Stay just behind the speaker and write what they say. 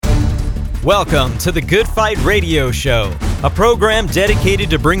Welcome to the Good Fight Radio Show, a program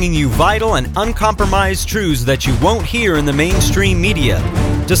dedicated to bringing you vital and uncompromised truths that you won't hear in the mainstream media,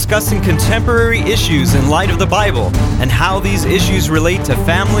 discussing contemporary issues in light of the Bible and how these issues relate to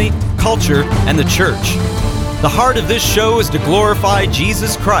family, culture, and the church. The heart of this show is to glorify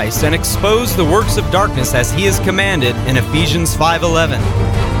Jesus Christ and expose the works of darkness as He is commanded in Ephesians 5:11.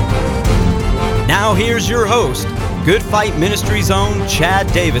 Now here's your host, Good Fight Ministries' own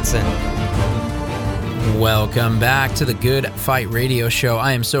Chad Davidson. Welcome back to the Good Fight Radio Show.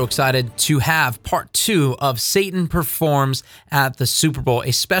 I am so excited to have part 2 of Satan Performs at the Super Bowl,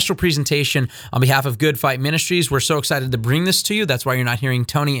 a special presentation on behalf of Good Fight Ministries. We're so excited to bring this to you. That's why you're not hearing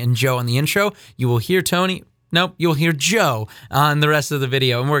Tony and Joe on the intro. You will hear Tony. Nope, you'll hear Joe on the rest of the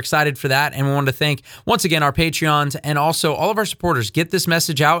video, and we're excited for that, and we want to thank, once again, our Patreons and also all of our supporters. Get this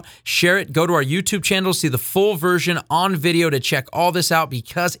message out, share it, go to our YouTube channel, see the full version on video to check all this out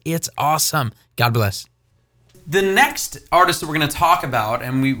because it's awesome. God bless. The next artist that we're going to talk about,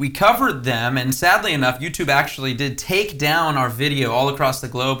 and we covered them, and sadly enough, YouTube actually did take down our video all across the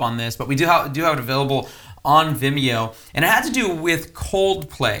globe on this, but we do have it available on Vimeo, and it had to do with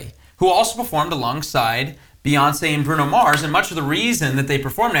Coldplay, who also performed alongside Beyonce and Bruno Mars, and much of the reason that they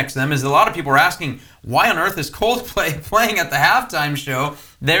performed next to them is a lot of people are asking, why on earth is Coldplay playing at the halftime show?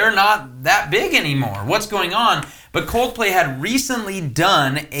 They're not that big anymore. What's going on? But Coldplay had recently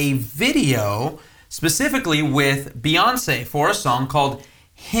done a video specifically with Beyonce for a song called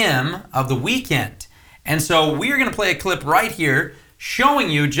Hymn of the Weekend. And so we are going to play a clip right here showing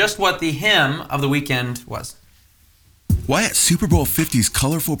you just what the Hymn of the Weekend was. Why at Super Bowl 50's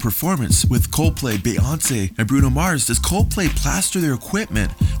colorful performance with Coldplay, Beyonce, and Bruno Mars does Coldplay plaster their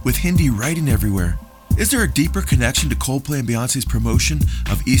equipment with Hindi writing everywhere? Is there a deeper connection to Coldplay and Beyonce's promotion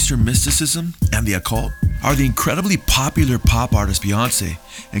of Eastern mysticism and the occult? Are the incredibly popular pop artist Beyonce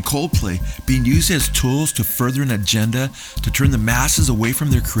and Coldplay being used as tools to further an agenda to turn the masses away from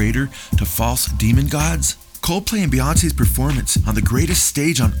their creator to false demon gods? Coldplay and Beyonce's performance on the greatest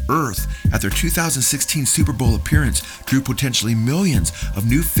stage on earth at their 2016 Super Bowl appearance drew potentially millions of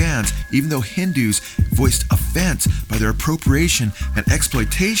new fans, even though Hindus voiced offense by their appropriation and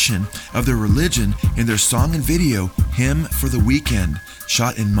exploitation of their religion in their song and video, Hymn for the Weekend,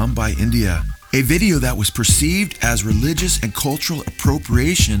 shot in Mumbai, India. A video that was perceived as religious and cultural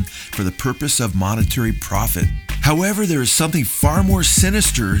appropriation for the purpose of monetary profit. However, there is something far more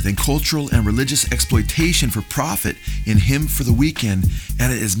sinister than cultural and religious exploitation for profit in Hymn for the Weekend,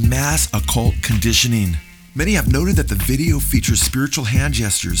 and it is mass occult conditioning. Many have noted that the video features spiritual hand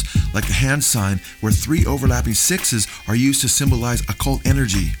gestures, like the hand sign, where 3 overlapping sixes are used to symbolize occult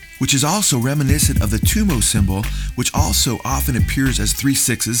energy, which is also reminiscent of the Tumo symbol, which also often appears as 3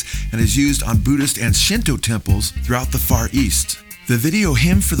 sixes and is used on Buddhist and Shinto temples throughout the Far East. The video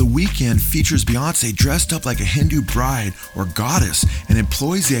Hymn for the Weekend features Beyonce dressed up like a Hindu bride or goddess and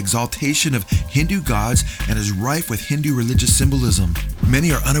employs the exaltation of Hindu gods and is rife with Hindu religious symbolism.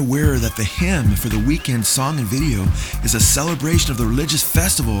 Many are unaware that the Hymn for the Weekend song and video is a celebration of the religious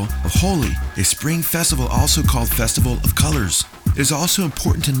festival of Holi, a spring festival also called Festival of Colors. It is also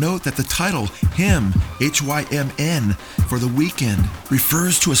important to note that the title, Hymn, H-Y-M-N, for the Weekend,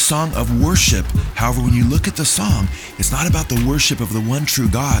 refers to a song of worship. However, when you look at the song, it's not about the worship of the one true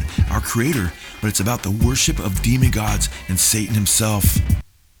God, our Creator, but it's about the worship of demigods and Satan himself.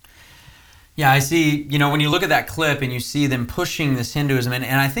 Yeah, I see, when you look at that clip and you see them pushing this Hinduism, and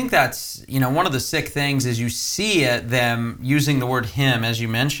I think that's, one of the sick things is you see them using the word hymn, as you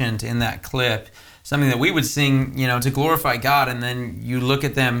mentioned in that clip, something that we would sing, to glorify God, and then you look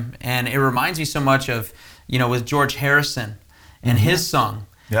at them, and it reminds me so much of, with George Harrison and his song.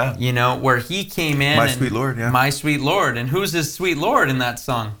 Yeah. Where he came in. My Sweet Lord, yeah. My Sweet Lord. And who's his sweet Lord in that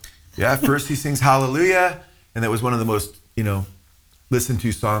song? Yeah, first he sings Hallelujah, and that was one of the most, listened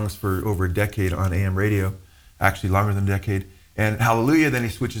to songs for over a decade on AM radio, actually longer than a decade. And Hallelujah, then he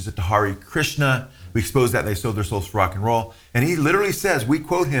switches it to Hare Krishna. We exposed that, and they sold their souls for rock and roll. And he literally says, we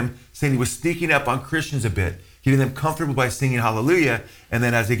quote him, saying he was sneaking up on Christians a bit, getting them comfortable by singing Hallelujah, and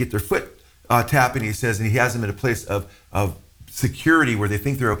then as they get their foot tapping, he says, and he has them in a place of security where they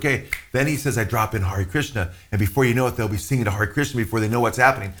think they're okay. Then he says, I drop in Hare Krishna, and before you know it, they'll be singing to Hare Krishna before they know what's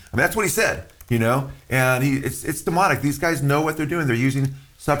happening. I mean, that's what he said, and it's demonic. These guys know what they're doing. They're using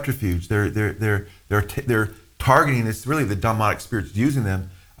subterfuge. They're targeting. It's really the demonic spirits using them,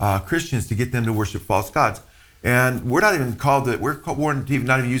 Christians, to get them to worship false gods. And we're not even called to. We're warned to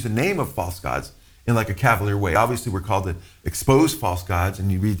not even use the name of false gods in like a cavalier way. Obviously, we're called to expose false gods,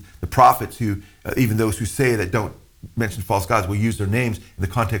 and you read the prophets who, even those who say that don't mention false gods, will use their names in the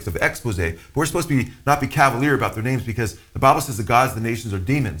context of expose. But we're supposed to not be cavalier about their names, because the Bible says the gods of the nations are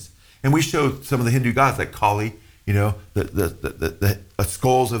demons. And we showed some of the Hindu gods like Kali, the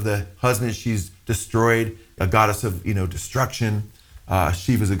skulls of the husband she's destroyed, a goddess of, destruction.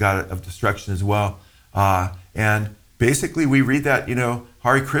 Shiva's a god of destruction as well. And basically we read that,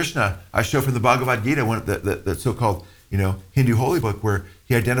 Hare Krishna, I show from the Bhagavad Gita, one the so-called, Hindu holy book, where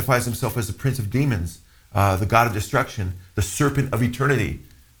he identifies himself as the prince of demons, the god of destruction, the serpent of eternity.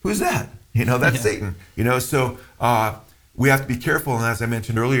 Who's that? That's Satan. So we have to be careful. And as I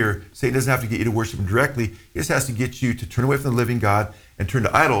mentioned earlier, Satan doesn't have to get you to worship him directly. He just has to get you to turn away from the living God and turn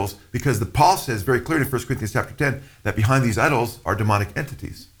to idols, because Paul says very clearly in 1 Corinthians chapter 10 that behind these idols are demonic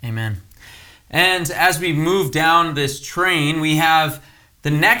entities. Amen. And as we move down this train, we have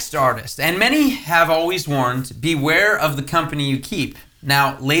the next artist. And many have always warned, beware of the company you keep.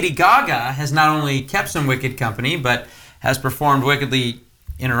 Now, Lady Gaga has not only kept some wicked company, but has performed wickedly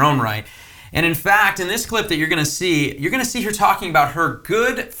in her own right. And in fact, in this clip that you're going to see her talking about her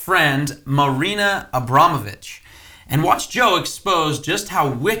good friend, Marina Abramovich. And watch Joe expose just how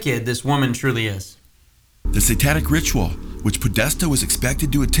wicked this woman truly is. The satanic ritual, which Podesta was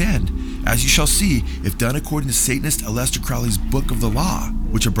expected to attend, as you shall see, if done according to Satanist Aleister Crowley's Book of the Law,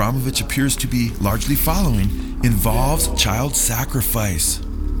 which Abramovich appears to be largely following, involves child sacrifice.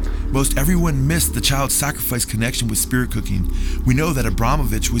 Most everyone missed the child sacrifice connection with spirit cooking. We know that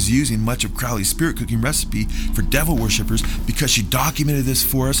Abramovich was using much of Crowley's spirit cooking recipe for devil worshippers because she documented this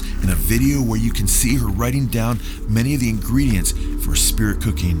for us in a video where you can see her writing down many of the ingredients for spirit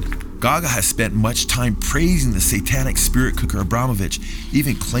cooking. Gaga has spent much time praising the satanic spirit cooker Abramovich,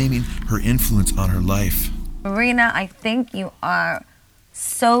 even claiming her influence on her life. Marina, I think you are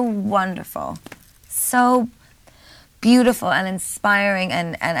so wonderful, so beautiful and inspiring,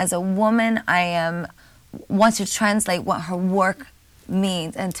 and as a woman, I want to translate what her work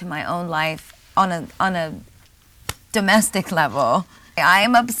means into my own life on a domestic level. I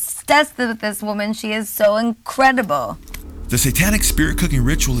am obsessed with this woman. She is so incredible. The satanic spirit cooking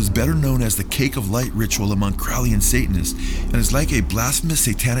ritual is better known as the Cake of Light ritual among Crowleyan Satanists, and is like a blasphemous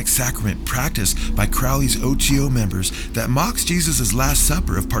satanic sacrament practiced by Crowley's OTO members that mocks Jesus' Last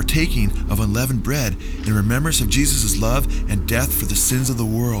Supper of partaking of unleavened bread in remembrance of Jesus' love and death for the sins of the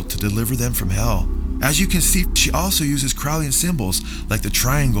world to deliver them from hell. As you can see, she also uses Crowleyan symbols like the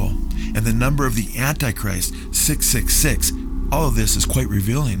triangle and the number of the Antichrist, 666. All of this is quite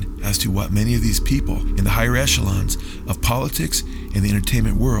revealing as to what many of these people in the higher echelons of politics and the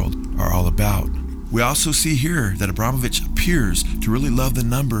entertainment world are all about. We also see here that Abramovich appears to really love the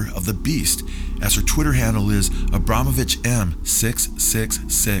number of the beast, as her Twitter handle is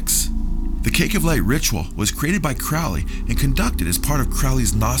AbramovichM666. The Cake of Light ritual was created by Crowley and conducted as part of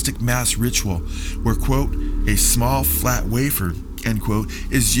Crowley's Gnostic Mass ritual, where, quote, a small flat wafer, end quote,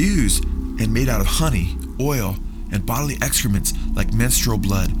 is used and made out of honey, oil, and bodily excrements like menstrual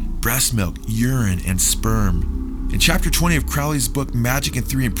blood, breast milk, urine, and sperm. In chapter 20 of Crowley's book Magic in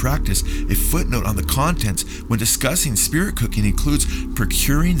Theory and Practice, a footnote on the contents when discussing spirit cooking includes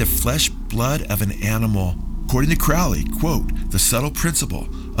procuring the flesh blood of an animal. According to Crowley, quote, the subtle principle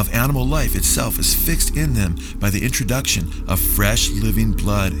of animal life itself is fixed in them by the introduction of fresh living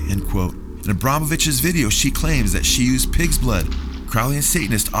blood, end quote. In Abramovich's video, she claims that she used pig's blood. Crowleyan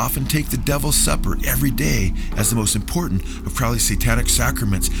Satanists often take the Devil's Supper every day as the most important of Crowley's satanic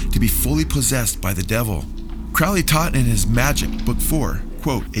sacraments to be fully possessed by the devil. Crowley taught in his Magic, Book 4,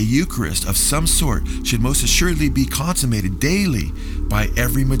 quote, a Eucharist of some sort should most assuredly be consummated daily by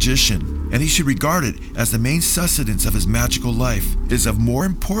every magician, and he should regard it as the main sustenance of his magical life. It is of more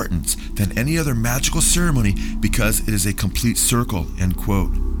importance than any other magical ceremony because it is a complete circle, end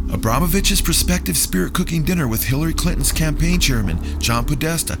quote. Abramovich's prospective spirit cooking dinner with Hillary Clinton's campaign chairman, John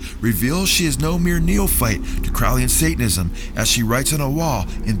Podesta, reveals she is no mere neophyte to Crowleyan Satanism, as she writes on a wall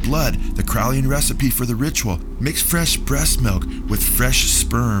in blood the Crowleyan recipe for the ritual: mix fresh breast milk with fresh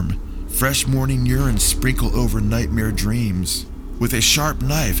sperm, fresh morning urine sprinkle over nightmare dreams. With a sharp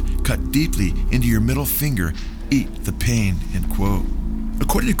knife, cut deeply into your middle finger, eat the pain, end quote.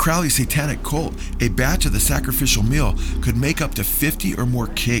 According to Crowley's satanic cult, a batch of the sacrificial meal could make up to 50 or more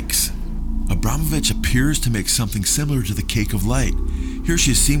cakes. Abramovich appears to make something similar to the Cake of Light. Here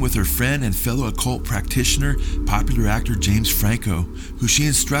she is seen with her friend and fellow occult practitioner, popular actor James Franco, who she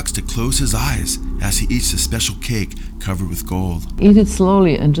instructs to close his eyes as he eats a special cake covered with gold. Eat it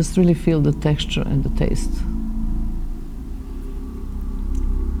slowly and just really feel the texture and the taste.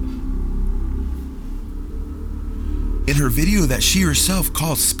 In her video that she herself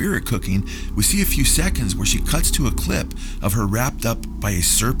calls Spirit Cooking, we see a few seconds where she cuts to a clip of her wrapped up by a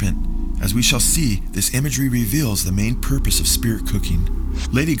serpent. As we shall see, this imagery reveals the main purpose of spirit cooking.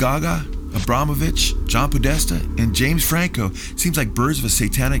 Lady Gaga Abramovich, John Podesta, and James Franco. Seems like birds of a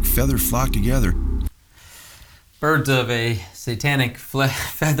satanic feather flock together. Birds of a satanic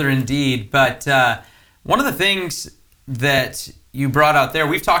feather indeed. But one of the things that you brought out there,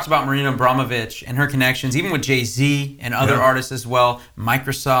 we've talked about Marina Abramovich and her connections, even with Jay-Z and other artists as well.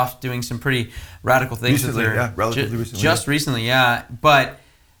 Microsoft doing some pretty radical things Recently, with her. relatively recently. Just recently, yeah. But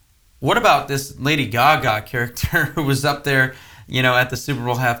what about this Lady Gaga character who was up there, at the Super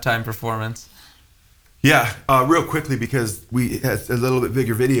Bowl halftime performance? Yeah, real quickly, because we had a little bit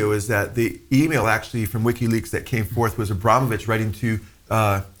bigger video, is that the email actually from WikiLeaks that came forth was Abramovich writing to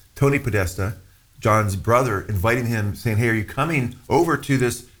Tony Podesta, John's brother, inviting him, saying, hey, are you coming over to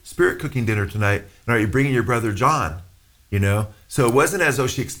this spirit cooking dinner tonight? And are you bringing your brother John? So it wasn't as though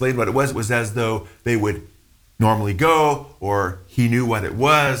she explained what it was. It was as though they would normally go, or he knew what it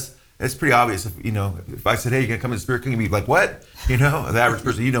was. It's pretty obvious. If I said, hey, you're going to come to the spirit cooking, you'd be like, what? The average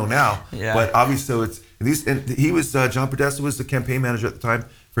person, now. Yeah. But obviously, so it's, and he was, John Podesta was the campaign manager at the time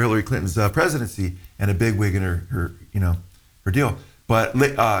for Hillary Clinton's presidency, and a bigwig in her deal. But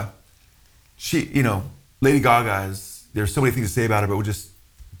Lady Gaga there's so many things to say about her, but we'll just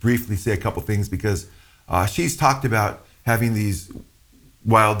briefly say a couple things, because she's talked about having these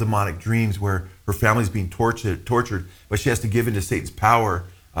wild demonic dreams where her family's being tortured, but she has to give into Satan's power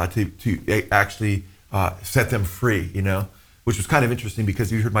to actually set them free, which was kind of interesting,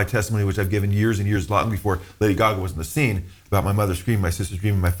 because you heard my testimony, which I've given years and years, long before Lady Gaga was in the scene, about my mother screaming, my sister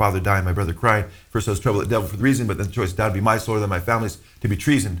screaming, my father dying, my brother crying. First I was trouble at the devil for the reason, but then the choice to be my soul or my family's to be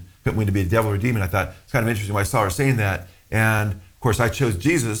treason, couldn't win to be a devil or a demon. I thought it's kind of interesting when I saw her saying that. And of course I chose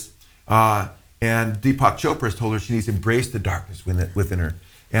Jesus, and Deepak Chopra has told her she needs to embrace the darkness within her.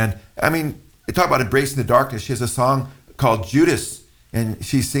 And I mean, they talk about embracing the darkness. She has a song called Judas, and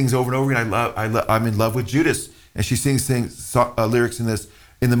she sings over and over again, I'm in love with Judas. And she sings lyrics in this,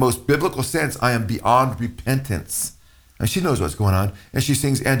 in the most biblical sense, I am beyond repentance. And she knows what's going on. And she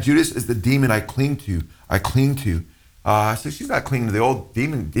sings, and Judas is the demon I cling to. So she's not clinging to the old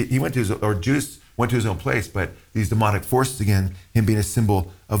demon. Judas went to his own place, but these demonic forces again, him being a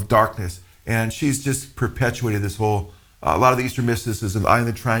symbol of darkness. And she's just perpetuated this whole, a lot of the Eastern mysticism, Eye in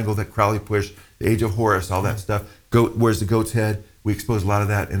the Triangle that Crowley pushed, the Age of Horus, all that stuff. Goat, where's the goat's head? We expose a lot of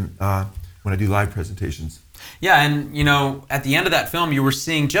that when I do live presentations. Yeah, and at the end of that film, you were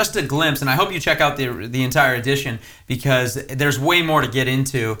seeing just a glimpse, and I hope you check out the entire edition, because there's way more to get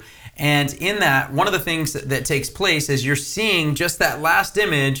into. And in that, one of the things that takes place is you're seeing just that last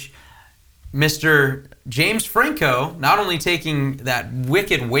image, Mr. James Franco not only taking that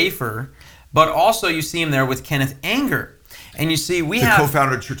wicked wafer, but also you see him there with Kenneth Anger. And you see the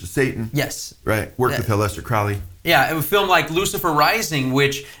co-founder of Church of Satan. Yes. Right. Worked with Aleister Crowley. Yeah, a film like Lucifer Rising,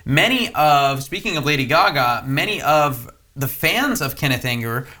 which speaking of Lady Gaga, many of the fans of Kenneth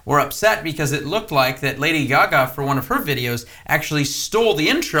Anger were upset because it looked like that Lady Gaga, for one of her videos, actually stole the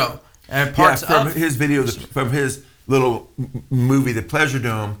intro. His video, from his little movie, The Pleasure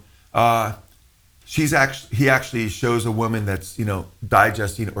Dome. He actually shows a woman that's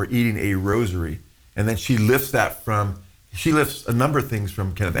digesting or eating a rosary, and then she lifts a number of things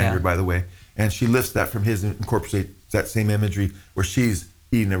from Kenneth Anger, by the way, and she lifts that from his and incorporates that same imagery where she's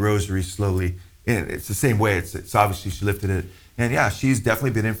eating a rosary slowly, and it's the same way. It's obviously she lifted it, and she's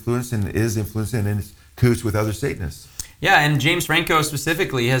definitely been influenced and is influenced and in cahoots with other Satanists. Yeah, and James Franco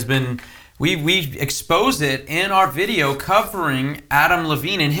specifically has been. We exposed it in our video covering Adam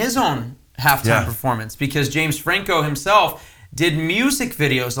Levine in his own halftime performance, because James Franco himself did music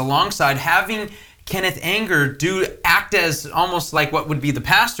videos alongside having Kenneth Anger act as almost like what would be the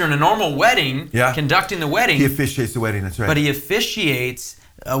pastor in a normal wedding, conducting the wedding. He officiates the wedding, that's right. But he officiates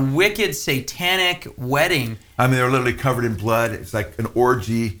a wicked satanic wedding. I mean, they're literally covered in blood. It's like an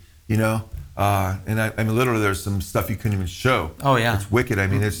orgy, and I mean, literally there's some stuff you couldn't even show. Oh, yeah. It's wicked. I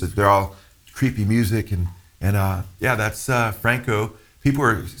mean, they're all creepy music, and that's Franco. People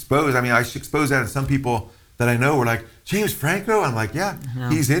are exposed. I mean, I exposed that, and some people that I know were like, James Franco? I'm like,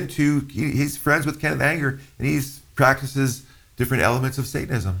 he's friends with Kenneth Anger, and he practices different elements of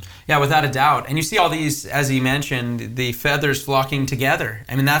Satanism. Yeah, without a doubt. And you see all these, as he mentioned, the feathers flocking together.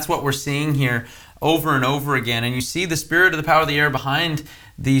 I mean, that's what we're seeing here over and over again. And you see the spirit of the power of the air behind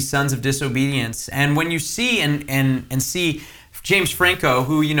these sons of disobedience. And when you see and see James Franco,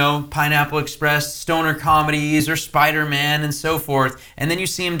 who, Pineapple Express, stoner comedies, or Spider-Man, and so forth, and then you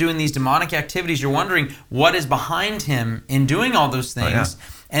see him doing these demonic activities, you're wondering what is behind him in doing all those things. Oh, yeah.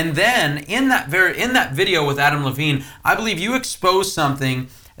 And then in that video with Adam Levine, I believe you exposed something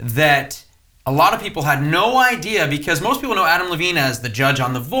that a lot of people had no idea, because most people know Adam Levine as the judge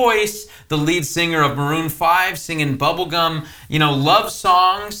on The Voice, the lead singer of Maroon 5, singing bubblegum, love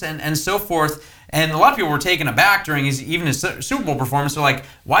songs and so forth. And a lot of people were taken aback during his Super Bowl performance. They're like,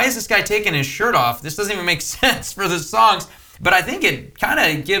 why is this guy taking his shirt off? This doesn't even make sense for the songs. But I think it kind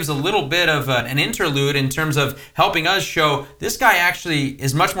of gives a little bit of an interlude in terms of helping us show this guy actually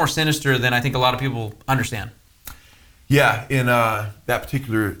is much more sinister than I think a lot of people understand. Yeah, in that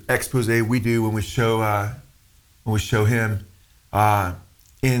particular expose we do when we show him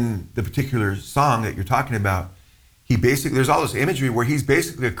in the particular song that you're talking about, there's all this imagery where he's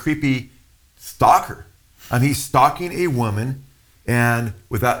basically a creepy stalker. He's stalking a woman, and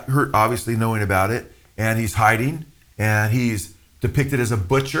without her obviously knowing about it, and he's hiding, and he's depicted as a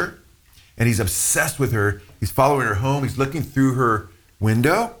butcher, and he's obsessed with her. He's following her home. He's looking through her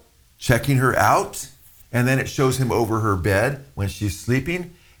window, checking her out. And then it shows him over her bed when she's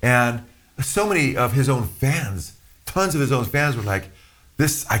sleeping. And so many of his own fans, tons of his own fans were like,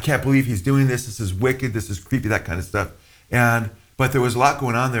 I can't believe he's doing this. This is wicked. This is creepy, that kind of stuff. But there was a lot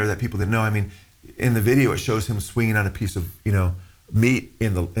going on there that people didn't know. I mean, in the video, it shows him swinging on a piece of, meat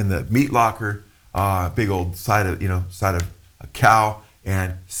in the meat locker, big old side of a cow,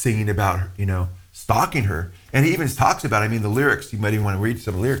 and singing about her, stalking her. And he even talks about, the lyrics, you might even want to read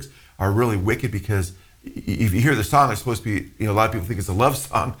some of the lyrics, are really wicked, because if you hear the song, it's supposed to be, a lot of people think it's a love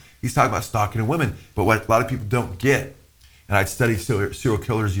song. He's talking about stalking a woman. But what a lot of people don't get, and I'd studied serial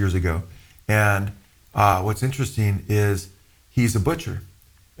killers years ago, and what's interesting is he's a butcher.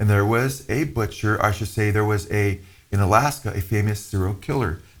 And there was a butcher, there was in Alaska, a famous serial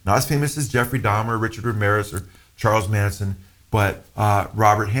killer. Not as famous as Jeffrey Dahmer, Richard Ramirez, or Charles Manson, but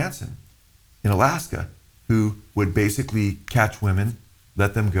Robert Hansen in Alaska, who would basically catch women,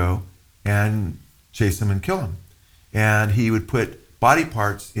 let them go, and chase them and kill them. And he would put body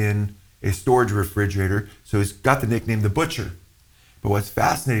parts in a storage refrigerator, so he's got the nickname The Butcher. But what's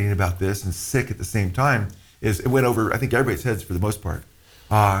fascinating about this, and sick at the same time, is it went over, I think, everybody's heads for the most part,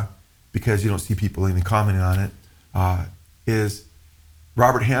 because you don't see people even commenting on it, is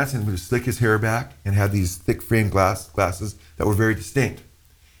Robert Hansen would slick his hair back and had these thick framed glasses that were very distinct.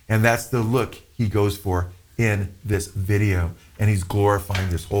 And that's the look he goes for in this video. And he's glorifying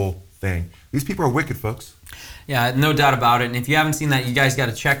this whole thing. These people are wicked, folks. Yeah, no doubt about it. And if you haven't seen that, you guys got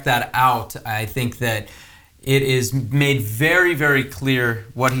to check that out. I think that it is made very, very clear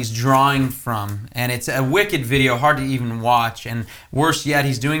what he's drawing from. And it's a wicked video, hard to even watch. And worse yet,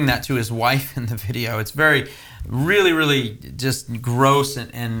 he's doing that to his wife in the video. It's really, really just gross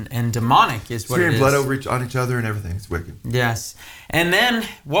and demonic is what it is. Blood on each other and everything. It's wicked. Yes. And then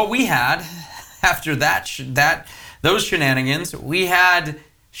what we had after those shenanigans, we had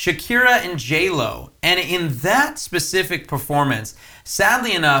Shakira and J-Lo. And in that specific performance,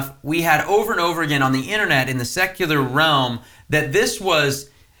 sadly enough, we had over and over again on the internet in the secular realm that this was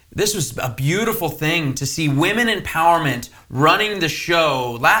a beautiful thing to see women empowerment running the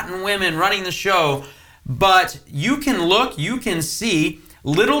show, Latin women running the show. But you can see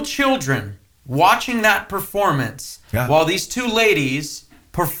little children watching that performance while these two ladies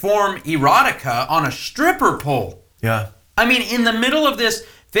perform erotica on a stripper pole. Yeah. In the middle of this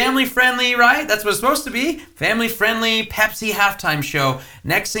family-friendly, right? That's what it's supposed to be. Family-friendly Pepsi halftime show.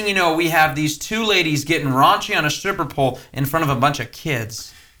 Next thing you know, we have these two ladies getting raunchy on a stripper pole in front of a bunch of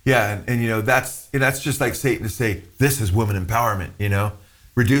kids. Yeah, and that's just like Satan to say, this is women empowerment,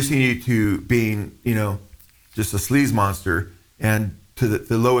 reducing you to being, just a sleaze monster, and to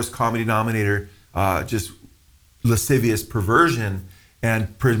the lowest common denominator, just lascivious perversion,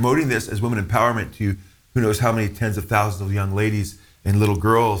 and promoting this as women empowerment to who knows how many tens of thousands of young ladies and little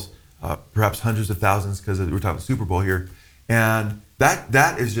girls, perhaps hundreds of thousands, because we're talking Super Bowl here. And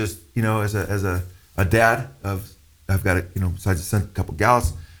that is just, as a dad I've got besides a couple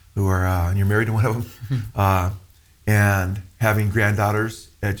gals who are, and you're married to one of them, and having granddaughters,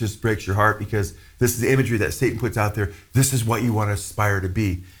 it just breaks your heart, because this is the imagery that Satan puts out there. This is what you want to aspire to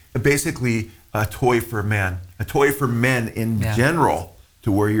be. Basically, a toy for men in general,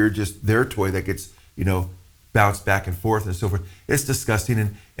 to where you're just their toy that gets, bounced back and forth and so forth. It's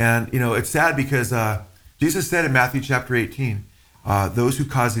disgusting. And it's sad, because Jesus said in Matthew chapter 18, those who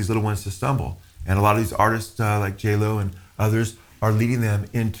cause these little ones to stumble. And a lot of these artists like J-Lo and others are leading them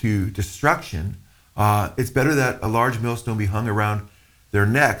into destruction. It's better that a large millstone be hung around their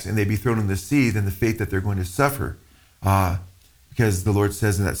necks and they be thrown in the sea than the fate that they're going to suffer. Because the Lord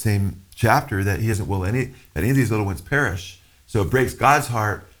says in that same chapter that he doesn't will that any of these little ones perish. So it breaks God's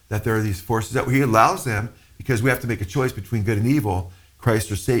heart that there are these forces that he allows them, because we have to make a choice between good and evil,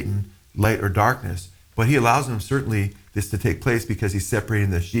 Christ or Satan, light or darkness. But he allows him certainly this to take place because he's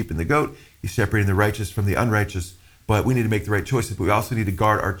separating the sheep and the goat. He's separating the righteous from the unrighteous. But we need to make the right choices. But we also need to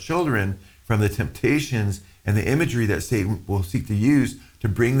guard our children from the temptations and the imagery that Satan will seek to use to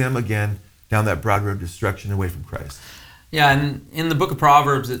bring them again down that broad road of destruction away from Christ. Yeah, and in the book of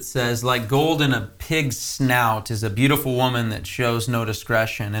Proverbs it says, like gold in a pig's snout is a beautiful woman that shows no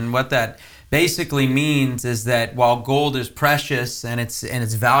discretion. And what that basically means is that while gold is precious and it's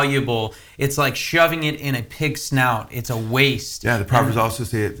valuable, it's like shoving it in a pig's snout. It's a waste. Yeah, the Proverbs also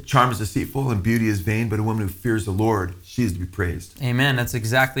say that charm is deceitful and beauty is vain, but a woman who fears the Lord, she is to be praised. Amen. That's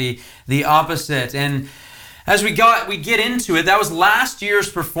exactly the opposite. And as we get into it, that was last year's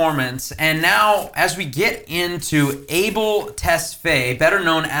performance, and now as we get into Abel Tesfaye, better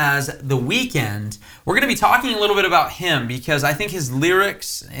known as The Weeknd, we're going to be talking a little bit about him because I think his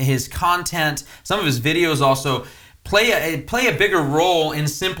lyrics, his content, some of his videos also play a bigger role in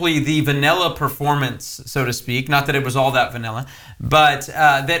simply the vanilla performance, so to speak. Not that it was all that vanilla, but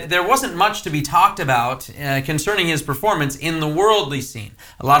that there wasn't much to be talked about concerning his performance in the worldly scene.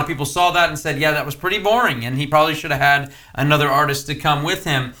 A lot of people saw that and said, yeah, that was pretty boring, and he probably should have had another artist to come with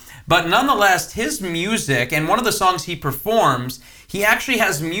him. But nonetheless, his music, and one of the songs he performs, he actually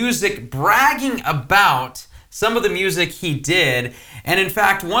has music bragging about some of the music he did. And in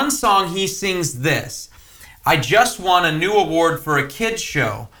fact, one song he sings this: I just won a new award for a kids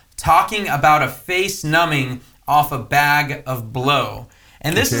show talking about a face numbing off a bag of blow.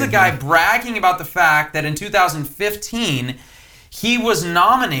 And this is a guy bragging about the fact that in 2015, he was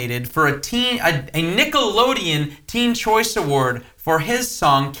nominated for a Nickelodeon Teen Choice Award for his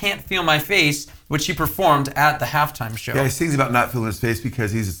song Can't Feel My Face, which he performed at the halftime show. Yeah, he sings about not feeling his face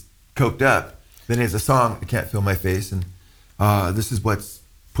because he's coked up. Then he has a song, I Can't Feel My Face, and this is what's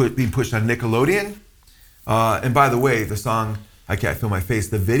being pushed on Nickelodeon. And by the way, the song I Can't Feel My Face,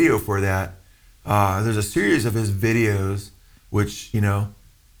 the video for that, there's a series of his videos which,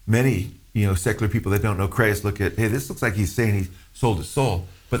 many, secular people that don't know Christ look at, hey, this looks like he's saying he sold his soul.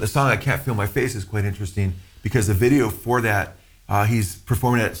 But the song I Can't Feel My Face is quite interesting because the video for that, he's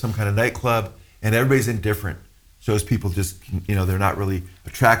performing at some kind of nightclub and everybody's indifferent. Shows people just, they're not really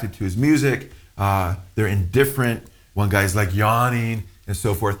attracted to his music. They're indifferent. One guy's like yawning and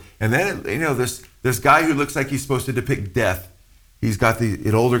so forth. And then, this guy who looks like he's supposed to depict death, he's got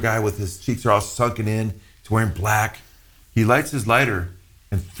an older guy with his cheeks are all sunken in. He's wearing black. He lights his lighter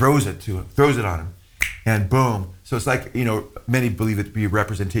and throws it on him. And boom. So it's like, many believe it to be a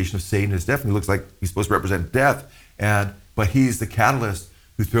representation of Satan. It definitely looks like he's supposed to represent death. But he's the catalyst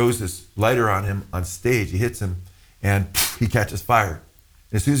who throws this lighter on him on stage. He hits him and he catches fire.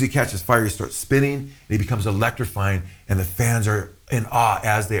 And as soon as he catches fire, he starts spinning and he becomes electrifying. And the fans are in awe,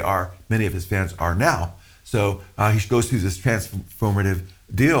 as they are. Many of his fans are now. So he goes through this transformative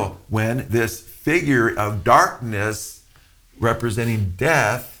deal when this figure of darkness representing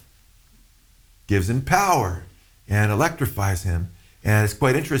death gives him power and electrifies him. And it's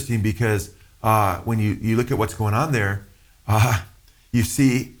quite interesting because when you look at what's going on there, you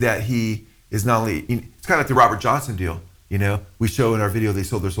see that he is not only, it's kind of like the Robert Johnson deal. We show in our video they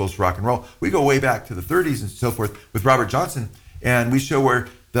sold their souls to rock and roll. We go way back to the 30s and so forth with Robert Johnson, and we show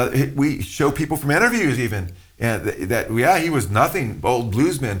we show people from interviews even, and he was nothing, old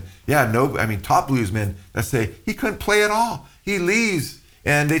bluesmen. Top bluesmen that say he couldn't play at all. He leaves,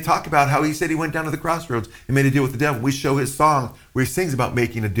 and they talk about how he said he went down to the crossroads and made a deal with the devil. We show his song where he sings about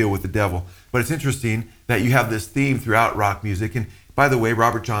making a deal with the devil. But it's interesting that you have this theme throughout rock music. And by the way,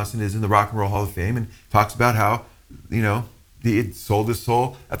 Robert Johnson is in the Rock and Roll Hall of Fame and talks about how, he had sold his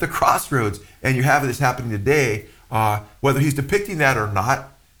soul at the crossroads. And you have this happening today, whether he's depicting that or not,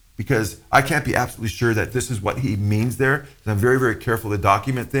 because I can't be absolutely sure that this is what he means there. I'm very, very careful to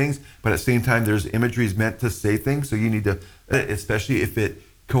document things, but at the same time, there's imagery is meant to say things, so you need to, especially if it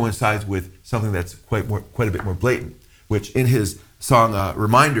coincides with something that's quite a bit more blatant, which in his song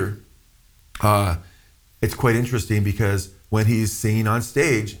Reminder, it's quite interesting because when he's singing on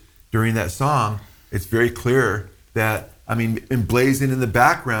stage during that song, it's very clear that, emblazoned in the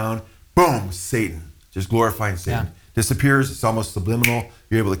background, boom, Satan, just glorifying Satan. Yeah. Disappears, it's almost subliminal,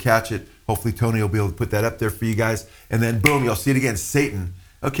 you're able to catch it. Hopefully Tony will be able to put that up there for you guys. And then boom, you'll see it again, Satan.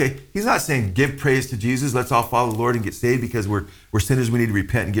 Okay, he's not saying give praise to Jesus, let's all follow the Lord and get saved because we're sinners, we need to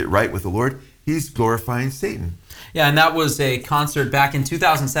repent and get right with the Lord. He's glorifying Satan. Yeah, and that was a concert back in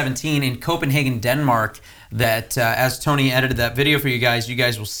 2017 in Copenhagen, Denmark, that as Tony edited that video for you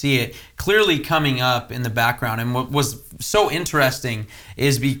guys will see it clearly coming up in the background. And what was so interesting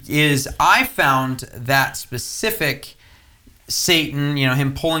is I found that specific Satan,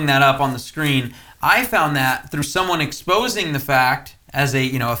 him pulling that up on the screen, I found that through someone exposing the fact as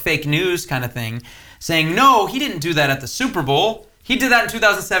a fake news kind of thing, saying, no, he didn't do that at the Super Bowl. He did that in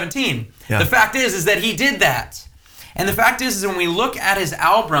 2017. Yeah. The fact is that he did that. And the fact is when we look at his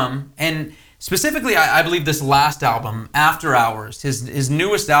album, and specifically, I believe this last album, After Hours, his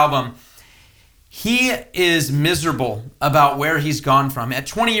newest album, he is miserable about where he's gone from. At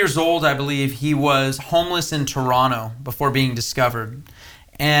 20 years old, I believe, he was homeless in Toronto before being discovered.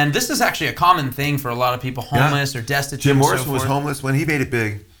 And this is actually a common thing for a lot of people, homeless or destitute. Jim and so Morrison was forth. homeless when he made it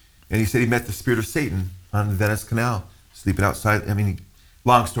big. And he said he met the spirit of Satan on the Venice Canal, sleeping outside. I mean,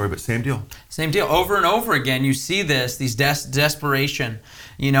 long story, but same deal. Same deal. Over and over again, you see these desperation,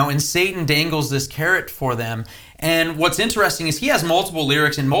 and Satan dangles this carrot for them. And what's interesting is he has multiple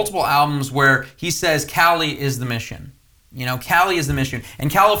lyrics in multiple albums where he says Cali is the mission. Cali is the mission. And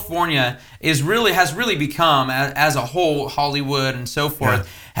California has really become, as a whole, Hollywood and so forth,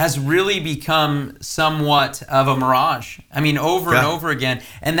 has really become somewhat of a mirage. I mean, over and over again.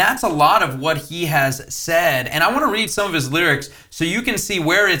 And that's a lot of what he has said. And I want to read some of his lyrics so you can see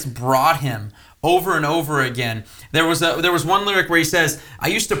where it's brought him over and over again. There was one lyric where he says, I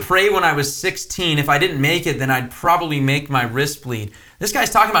used to pray when I was 16. If I didn't make it, then I'd probably make my wrist bleed. This guy's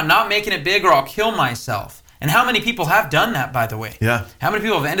talking about not making it big or I'll kill myself. And how many people have done that, by the way? Yeah. How many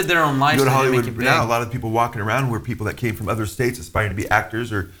people have ended their own lives? You go to Hollywood make it big? now, a lot of people walking around were people that came from other states aspiring to be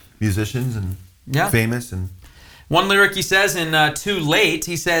actors or musicians and famous. And one lyric he says in Too Late,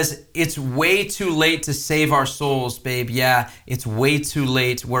 he says, it's way too late to save our souls, babe. Yeah, it's way too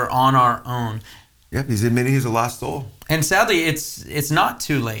late. We're on our own. Yep, he's admitting he's a lost soul. And sadly, it's not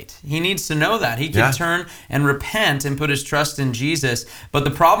too late. He needs to know that. He can turn and repent and put his trust in Jesus. But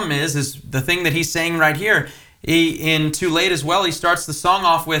the problem is the thing that he's saying right here, in Too Late as well, he starts the song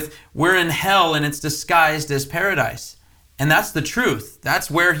off with, we're in hell and it's disguised as paradise. And that's the truth. That's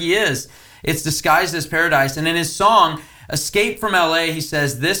where he is. It's disguised as paradise. And in his song, Escape from LA, he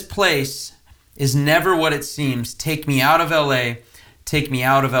says, this place is never what it seems. Take me out of LA. Take me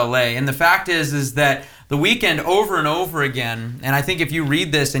out of LA. And the fact is that The Weeknd over and over again, and I think if you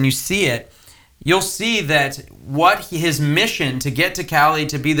read this and you see it, you'll see that his mission to get to Cali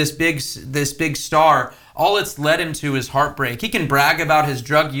to be this big star, all it's led him to is heartbreak. He can brag about his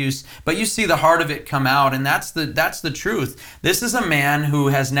drug use, but you see the heart of it come out, and that's the truth. This is a man who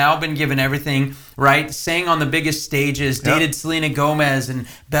has now been given everything, right? Sang on the biggest stages, dated Selena Gomez and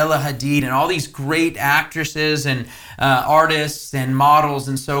Bella Hadid and all these great actresses and artists and models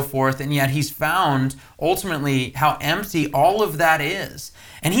and so forth, and yet he's found ultimately how empty all of that is.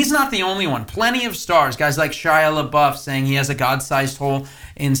 And he's not the only one. Plenty of stars, guys like Shia LaBeouf saying he has a God-sized hole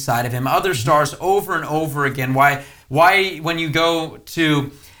inside of him. Other stars over and over again. Why when you go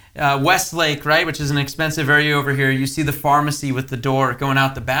to Westlake, right, which is an expensive area over here, you see the pharmacy with the door going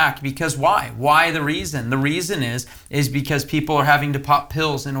out the back. Because why? Why the reason? The reason is because people are having to pop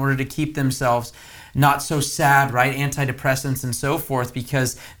pills in order to keep themselves not so sad, right? Antidepressants and so forth,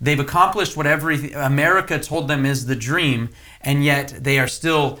 because they've accomplished what America told them is the dream, and yet they are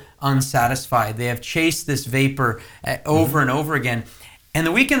still unsatisfied. They have chased this vapor over and over again. And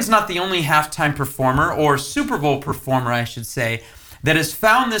The Weeknd's not the only halftime performer, or Super Bowl performer, I should say, that has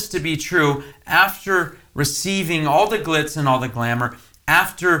found this to be true after receiving all the glitz and all the glamour,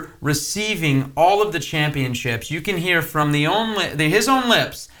 after receiving all of the championships. You can hear from his own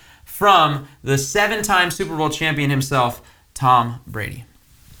lips from the 7-time Super Bowl champion himself, Tom Brady.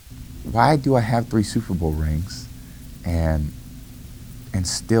 Why do I have 3 Super Bowl rings and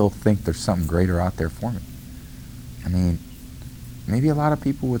still think there's something greater out there for me? I mean, maybe a lot of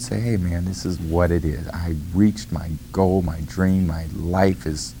people would say, hey man, this is what it is. I reached my goal, my dream, my life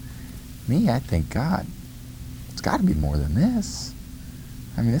is me. I think, God, it's got to be more than this.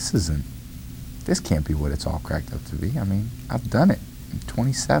 I mean, this can't be what it's all cracked up to be. I mean, I've done it. I'm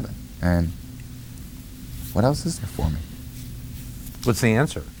 27. And what else is there for me? What's the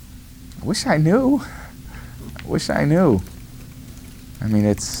answer? I wish I knew. I mean,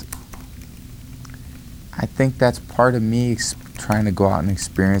 I think that's part of me trying to go out and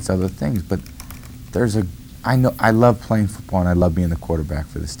experience other things. But I love playing football and I love being the quarterback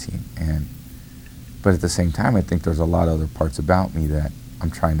for this team. But at the same time, I think there's a lot of other parts about me that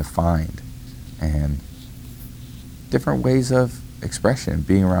I'm trying to find, and different ways of expression,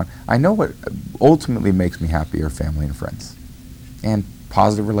 being around. I know what ultimately makes me happy are family and friends, and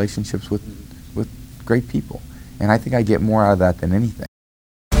positive relationships with great people. And I think I get more out of that than anything.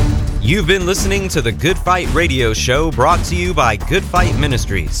 You've been listening to the Good Fight Radio Show, brought to you by Good Fight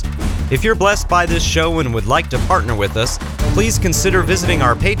Ministries. If you're blessed by this show and would like to partner with us, please consider visiting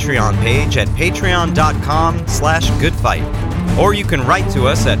our Patreon page at patreon.com/goodfight. Or you can write to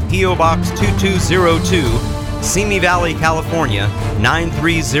us at P.O. Box 2202, Simi Valley, California,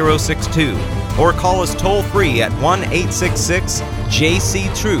 93062. or call us toll-free at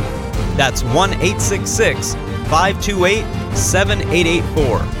 1-866-JC-TRUTH. That's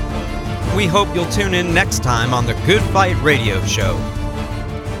 1-866-528-7884. We hope you'll tune in next time on the Good Fight Radio Show.